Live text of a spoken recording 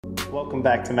Welcome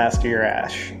back to Master Your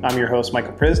Ash. I'm your host,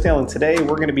 Michael Prisdale, and today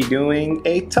we're going to be doing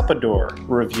a Tupperdor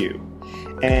review.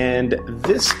 And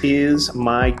this is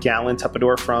my gallon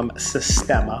Tupperdor from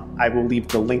Sistema. I will leave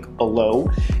the link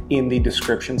below in the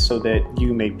description so that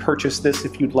you may purchase this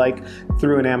if you'd like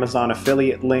through an Amazon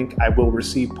affiliate link. I will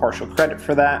receive partial credit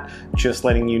for that, just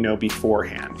letting you know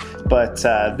beforehand. But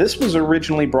this was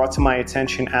originally brought to my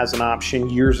attention as an option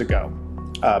years ago.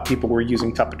 People were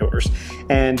using Tupperdors.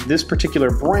 And this particular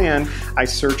brand I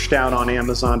searched out on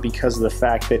Amazon because of the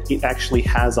fact that it actually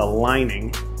has a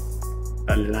lining.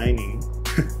 I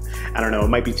don't know, it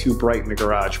might be too bright in the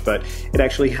garage, but it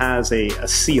actually has a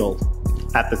seal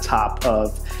at the top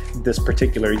of this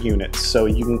particular unit. So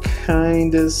you can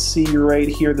kind of see right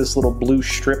here this little blue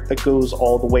strip that goes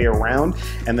all the way around,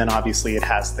 and then obviously it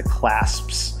has the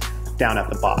clasps down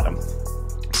at the bottom.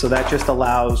 So that just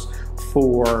allows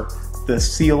for the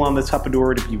seal on the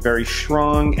Tupperdor to be very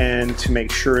strong and to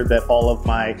make sure that all of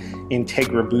my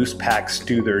Integra Boost packs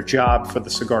do their job for the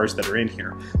cigars that are in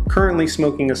here. Currently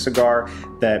smoking a cigar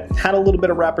that had a little bit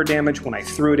of wrapper damage when I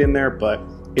threw it in there, but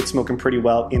it's smoking pretty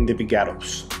well in the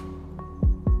Bigatos.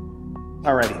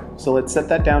 Alrighty, so let's set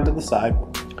that down to the side.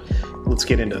 Let's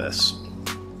get into this.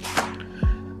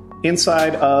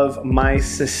 Inside of my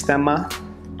Sistema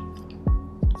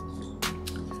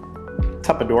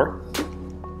Tupperdor,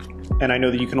 and I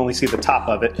know that you can only see the top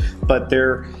of it, but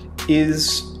there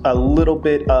is a little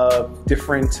bit of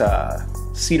different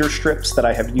cedar strips that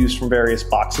I have used from various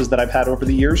boxes that I've had over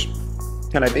the years.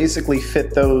 And I basically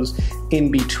fit those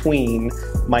in between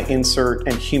my insert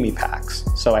and Humi packs.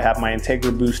 So I have my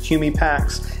Integra Boost Humi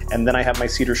packs, and then I have my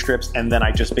cedar strips, and then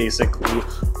I just basically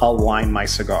align my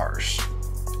cigars.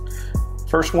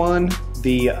 First one,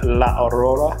 the La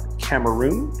Aurora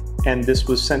Cameroon. And this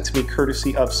was sent to me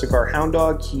courtesy of Cigar Hound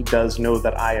Dog. He does know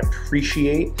that I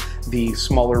appreciate the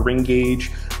smaller ring gauge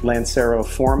Lancero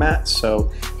format,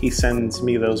 so he sends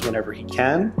me those whenever he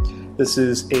can. This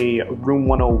is a Room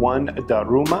 101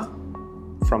 Daruma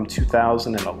from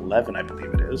 2011, I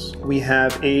believe it is. We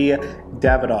have a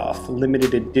Davidoff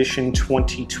Limited Edition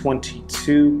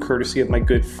 2022, courtesy of my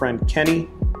good friend Kenny.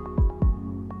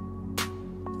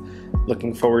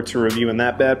 Looking forward to reviewing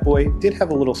that bad boy. Did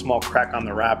have a little small crack on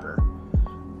the wrapper.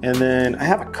 And then I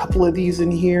have a couple of these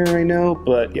in here, I know,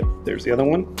 but yep, there's the other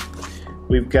one.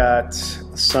 We've got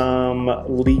some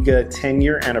Liga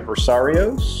 10-year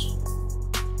Anniversarios.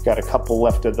 Got a couple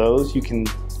left of those.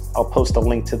 I'll post a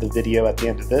link to the video at the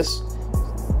end of this.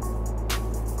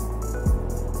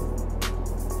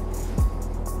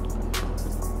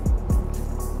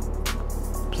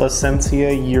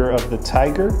 Plasencia Year of the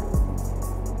Tiger.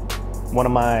 One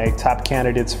of my top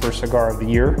candidates for Cigar of the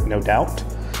Year, no doubt.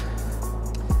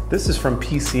 This is from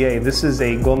PCA. This is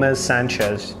a Gomez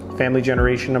Sanchez, Family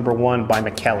Generation number 1 by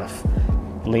McAuliffe.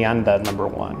 Leanda number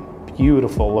 1.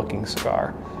 Beautiful looking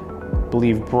cigar. I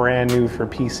believe brand new for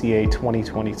PCA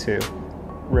 2022.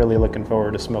 Really looking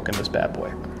forward to smoking this bad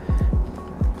boy.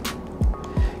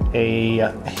 A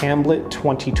Hamlet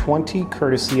 2020,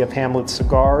 courtesy of Hamlet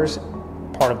Cigars,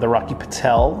 part of the Rocky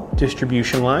Patel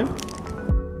distribution line.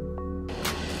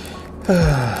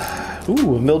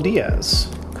 Ooh, Mil Diaz,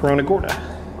 Corona Gorda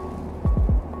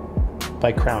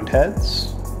by Crowned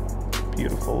Heads.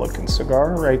 Beautiful looking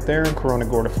cigar right there in Corona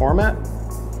Gorda format.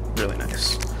 Really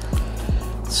nice.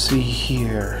 Let's see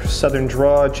here. Southern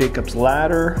Draw, Jacob's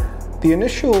Ladder. The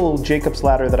initial Jacob's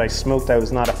Ladder that I smoked, I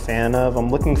was not a fan of. I'm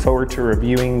looking forward to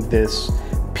reviewing this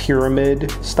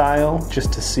pyramid style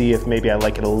just to see if maybe I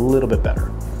like it a little bit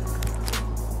better.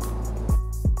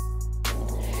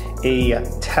 A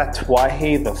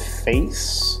Tatuaje the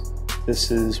Face.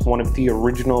 This is one of the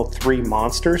original 3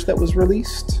 monsters that was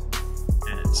released.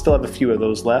 And still have a few of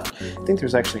those left. I think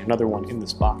there's actually another one in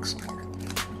this box.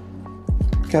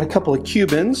 Got a couple of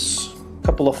Cubans, a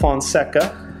couple of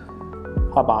Fonseca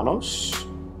Habanos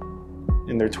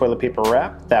in their toilet paper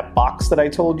wrap. That box that I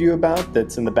told you about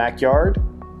that's in the backyard.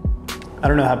 I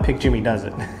don't know how Pick Jimmy does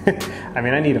it. I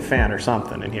mean, I need a fan or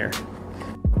something in here.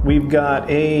 We've got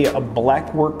a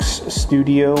Blackworks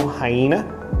Studio Hyena.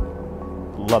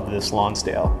 Love this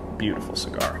Lonsdale. Beautiful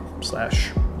cigar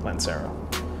 / Lancero.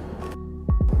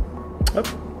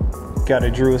 Oh, got a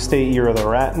Drew Estate Year of the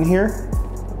Rat in here.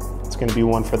 It's going to be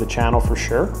one for the channel for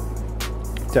sure.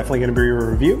 Definitely going to be a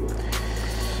review.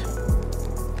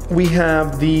 We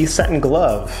have the Satin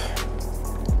Glove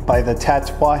by the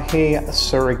Tatuaje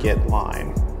Surrogate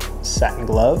line. Satin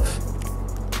Glove.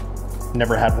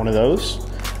 Never had one of those.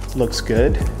 Looks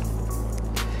good.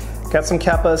 Got some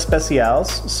Kappa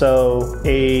Especials, so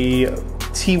a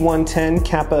T110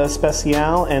 Kappa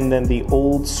Especial and then the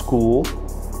old school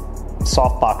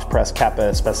softbox press Kappa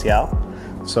Especial.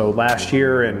 So last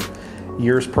year and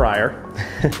years prior.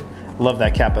 Love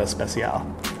that Capa Especial.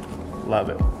 Love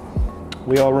it.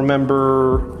 We all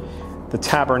remember the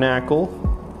Tabernacle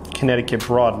Connecticut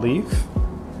Broadleaf.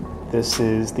 This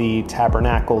is the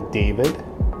Tabernacle David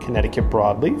Connecticut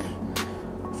Broadleaf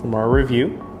from our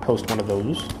review. Post one of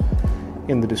those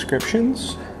in the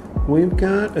descriptions. We've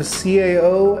got a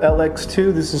CAO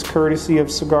LX2. This is courtesy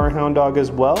of Cigar Hound Dog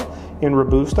as well in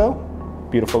Robusto.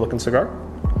 Beautiful looking cigar.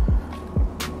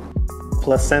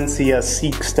 Plasencia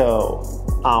Sixto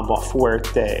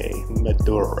Almafuerte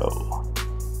Maduro.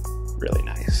 Really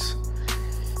nice.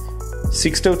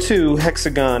 Sixto 2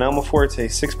 Hexagon Almafuerte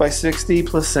 6x60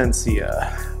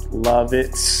 Plasencia. Love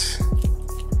it.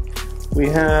 We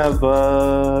have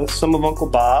some of Uncle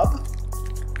Bob.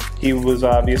 He was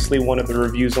obviously one of the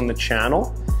reviews on the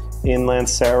channel in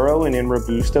Lancero and in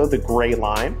Robusto, the gray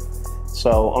line.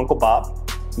 So Uncle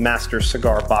Bob, master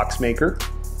cigar box maker.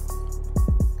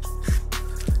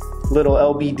 Little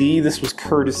LBD, this was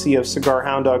courtesy of Cigar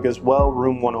Hound Dog as well,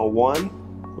 Room 101.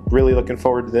 Really looking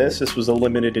forward to this. This was a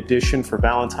limited edition for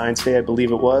Valentine's Day, I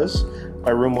believe it was,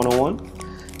 by Room 101.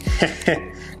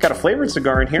 Got a flavored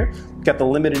cigar in here. Got the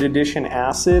limited edition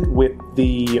acid with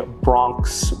the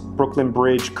Bronx Brooklyn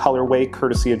Bridge colorway,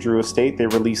 courtesy of Drew Estate. They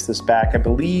released this back, I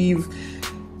believe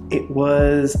it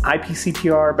was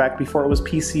IPCPR, back before it was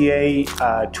PCA,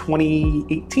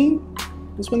 2018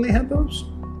 is when they had those.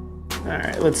 All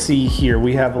right, let's see here.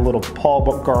 We have a little Paul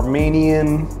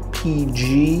Garmanian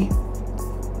PG.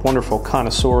 Wonderful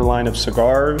connoisseur line of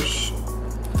cigars.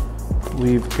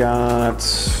 We've got,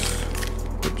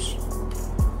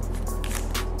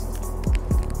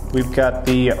 we've got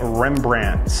the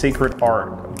Rembrandt Sacred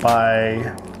Art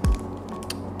by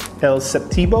El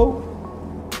Septivo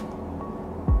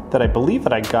that I believe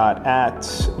that I got at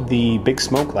the Big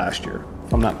Smoke last year,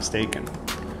 if I'm not mistaken.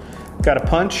 Got a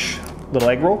punch, little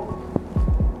egg roll,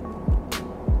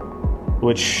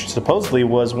 which supposedly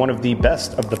was one of the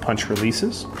best of the punch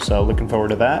releases. So looking forward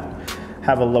to that.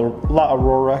 Have a La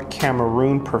Aurora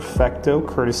Cameroon Perfecto,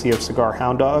 courtesy of Cigar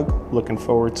Hound Dog. Looking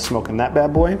forward to smoking that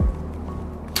bad boy.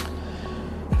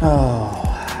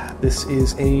 Oh, this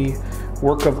is a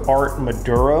work of art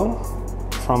Maduro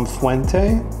from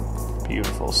Fuente.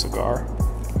 Beautiful cigar.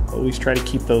 Always try to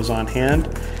keep those on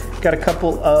hand. Got a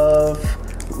couple of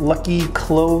Lucky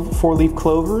four-leaf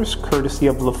clovers, courtesy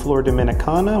of La Flor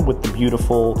Dominicana, with the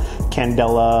beautiful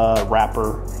Candela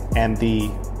wrapper and the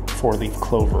four-leaf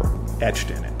clover etched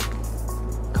in it.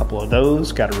 A couple of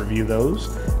those, got to review those.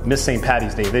 Missed St.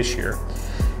 Patty's Day this year.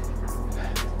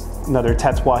 Another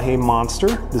Tatuaje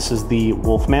Monster. This is the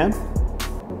Wolfman.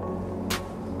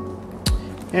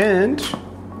 And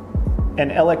an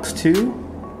LX2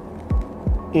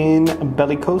 in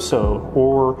Bellicoso,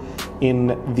 or in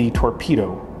the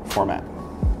Torpedo format.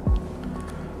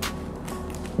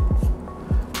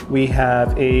 We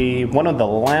have one of the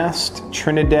last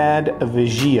Trinidad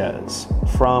Vigias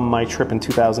from my trip in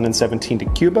 2017 to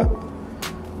Cuba.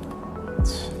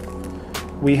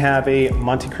 We have a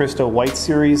Monte Cristo White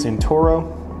Series in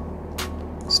Toro.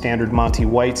 Standard Monte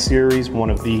White Series, one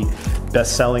of the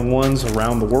best-selling ones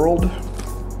around the world.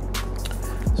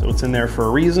 So it's in there for a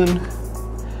reason.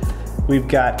 We've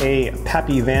got a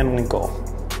Pappy Van Winkle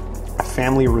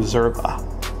Family Reserva.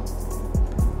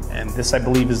 And this, I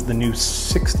believe, is the new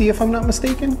 60, if I'm not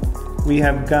mistaken. We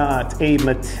have got a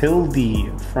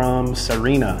Matilde from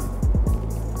Serena.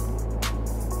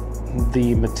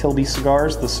 The Matilde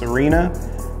cigars, the Serena.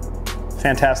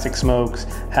 Fantastic smokes.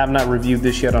 Have not reviewed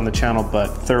this yet on the channel, but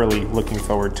thoroughly looking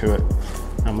forward to it.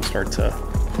 I'm gonna start to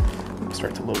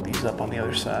load these up on the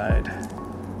other side.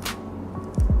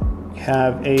 We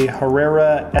have a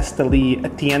Herrera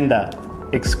Esteli Tienda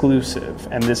exclusive,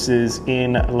 and this is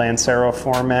in Lancero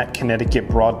format, Connecticut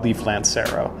Broadleaf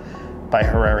Lancero by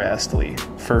Herrera Esteli.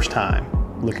 First time.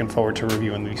 Looking forward to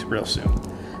reviewing these real soon.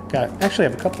 Actually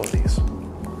have a couple of these.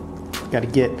 Gotta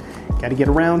get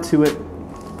around to it.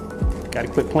 Gotta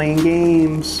quit playing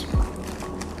games.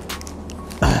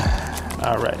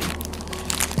 Alrighty.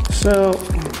 So,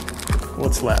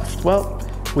 what's left? Well,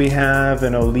 we have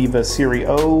an Oliva Serie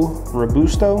O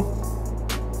Robusto.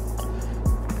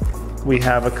 We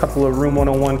have a couple of Room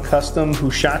 101 Custom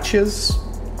Huchachas.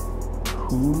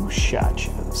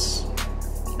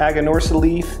 Aganorsa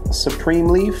Leaf, Supreme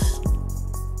Leaf.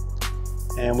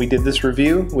 And we did this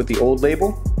review with the old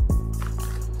label.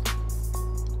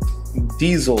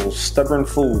 Diesel Stubborn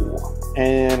Fool.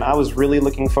 And I was really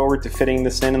looking forward to fitting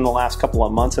this in the last couple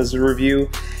of months as a review.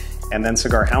 And then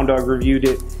Cigar Hound Dog reviewed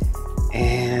it.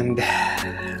 And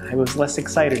I was less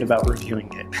excited about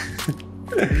reviewing it.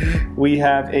 We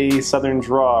have a Southern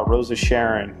Draw, Rosa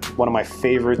Sharon, one of my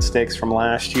favorite sticks from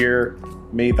last year.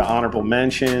 Made the honorable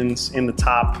mentions, in the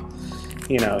top,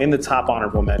 in the top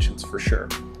honorable mentions for sure.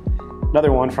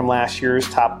 Another one from last year's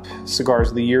top cigars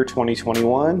of the year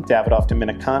 2021, Davidoff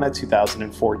Dominicana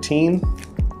 2014.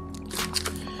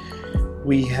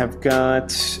 We have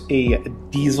got a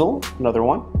Diesel, another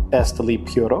one, Esteli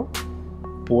Puro,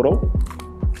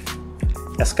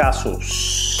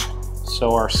 Escasos.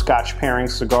 So our Scotch pairing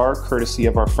cigar, courtesy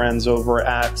of our friends over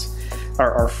at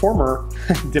our former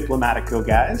Diplomatico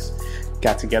guys,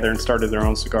 got together and started their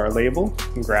own cigar label.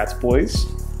 Congrats, boys.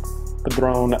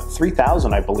 Padron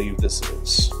 3000, I believe this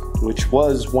is, which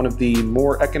was one of the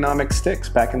more economic sticks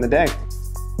back in the day.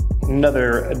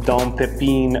 Another Dom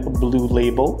Pepin blue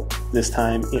label, this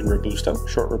time in Robusto,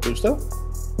 short Robusto.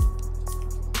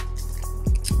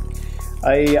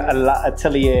 A La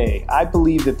Atelier. I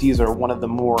believe that these are one of the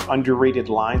more underrated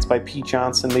lines by Pete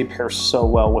Johnson. They pair so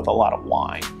well with a lot of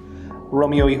wine.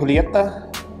 Romeo y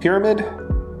Julieta, Pyramid,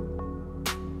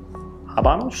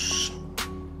 Habanos.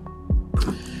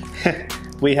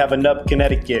 We have a Nub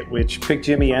Connecticut, which Pick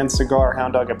Jimmy and Cigar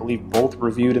Hound Dog, I believe, both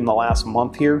reviewed in the last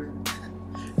month here.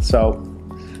 So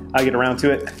I'll get around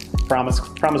to it. Promise,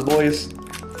 boys.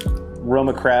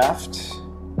 Roma Craft.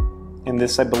 And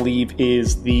this, I believe,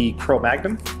 is the Cro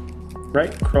Magnum,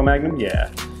 right? Cro Magnum,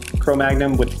 yeah. Cro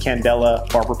Magnum with the Candela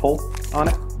barber pole on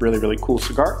it. Really, really cool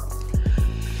cigar.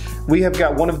 We have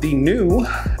got one of the new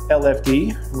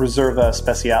LFD Reserva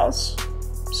Speciales.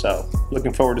 So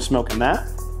looking forward to smoking that.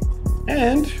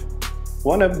 And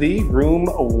one of the Room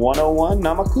 101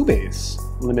 Namakubes,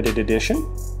 limited edition.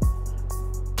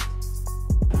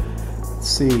 Let's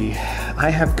see, I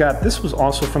have got, this was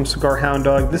also from Cigar Hound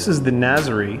Dog. This is the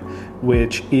Nazari,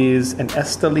 which is an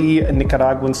Esteli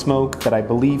Nicaraguan smoke that I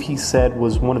believe he said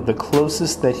was one of the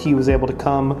closest that he was able to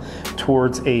come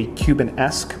towards a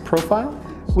Cuban-esque profile.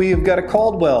 We have got a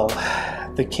Caldwell,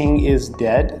 The King is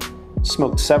Dead.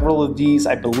 Smoked several of these.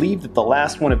 I believe that the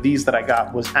last one of these that I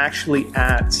got was actually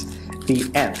at the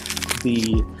Nth,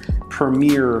 the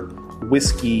premier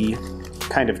whiskey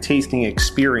kind of tasting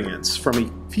experience from a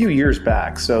few years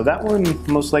back. So that one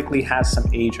most likely has some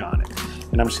age on it.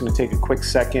 And I'm just going to take a quick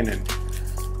second and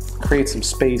create some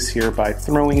space here by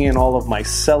throwing in all of my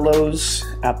cellos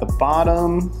at the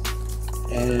bottom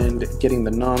and getting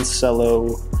the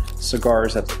non-cello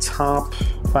cigars at the top.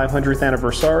 500th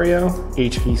Anniversario,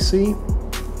 HVC.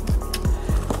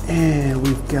 And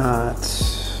we've got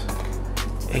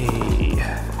a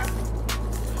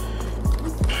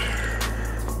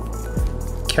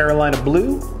Carolina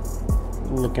Blue.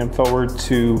 Looking forward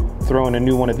to throwing a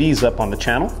new one of these up on the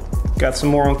channel. Got some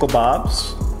more Uncle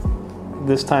Bob's.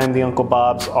 This time the Uncle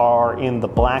Bob's are in the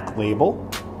black label.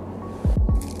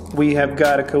 We have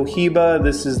got a Cohiba.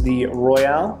 This is the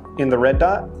Royale in the red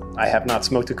dot. I have not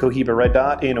smoked a Cohiba red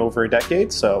dot in over a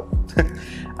decade, so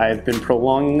I have been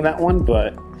prolonging that one,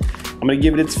 but I'm gonna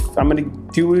give it I'm gonna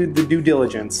do the due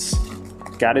diligence.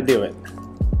 Gotta do it.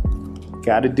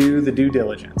 Gotta do the due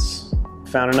diligence.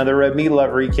 Found another red meat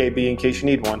lover EKB in case you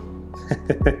need one.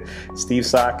 Steve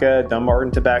Saka,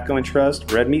 Dunbarton Tobacco and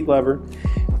Trust, red meat lover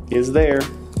is there.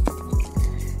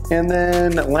 And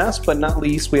then last but not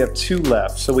least, we have two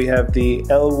left. So we have the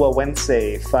El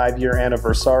Wawense 5-year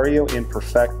Anniversario in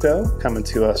Perfecto, coming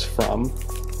to us from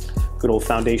good old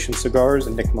Foundation Cigars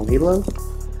and Nick Melillo.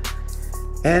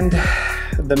 And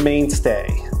the mainstay,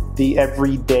 the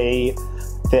everyday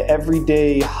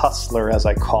hustler, as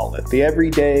I call it, the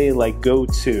everyday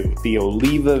go-to, the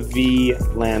Oliva V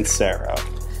Lancero,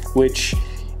 which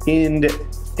in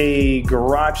a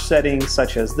garage setting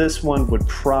such as this one would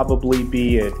probably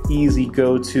be an easy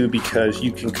go-to because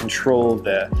you can control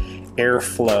the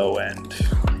airflow and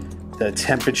the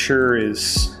temperature,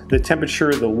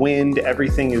 the wind,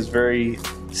 everything is very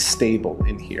stable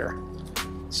in here.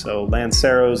 So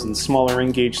Lanceros and smaller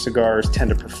engaged cigars tend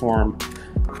to perform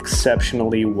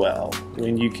exceptionally well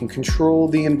when you can control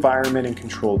the environment and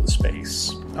control the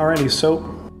space. Alrighty, so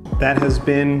that has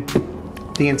been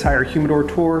the entire Humidor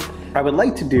tour. I would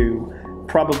like to do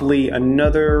probably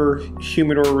another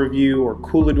Humidor review or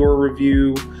Coolador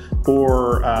review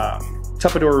or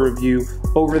Tupperdor review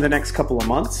over the next couple of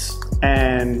months,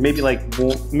 and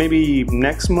maybe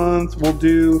next month we'll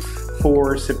do,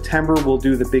 for September we'll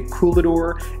do the big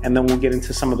Coolador, and then we'll get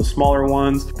into some of the smaller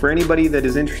ones. For anybody that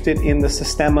is interested in the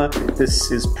Sistema,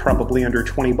 this is probably under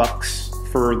 20 bucks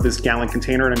for this gallon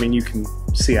container, and I mean, you can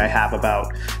see I have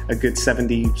about a good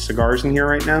 70 cigars in here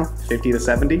right now, 50 to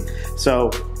 70.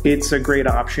 So it's a great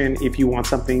option if you want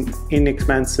something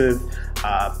inexpensive.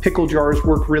 Pickle jars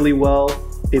work really well.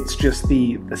 It's just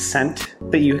the scent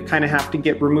that you kind of have to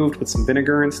get removed with some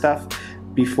vinegar and stuff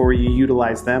before you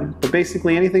utilize them. But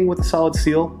basically anything with a solid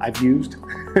seal I've used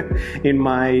in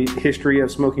my history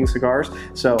of smoking cigars.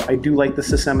 So I do like the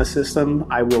Sisema system.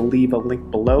 I will leave a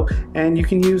link below, and you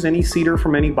can use any cedar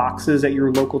from any boxes at your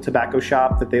local tobacco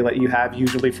shop that they let you have,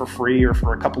 usually for free or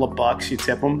for a couple of bucks. You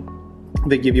tip them.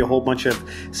 They give you a whole bunch of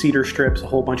cedar strips, a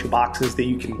whole bunch of boxes that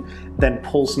you can then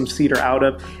pull some cedar out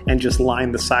of and just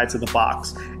line the sides of the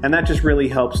box. And that just really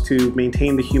helps to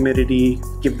maintain the humidity,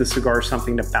 give the cigar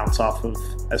something to bounce off of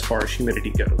as far as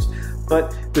humidity goes.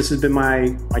 But this has been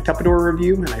my Tupperdor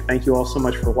review, and I thank you all so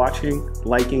much for watching,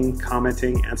 liking,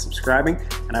 commenting, and subscribing.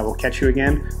 And I will catch you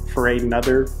again for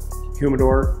another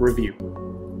Humidor review.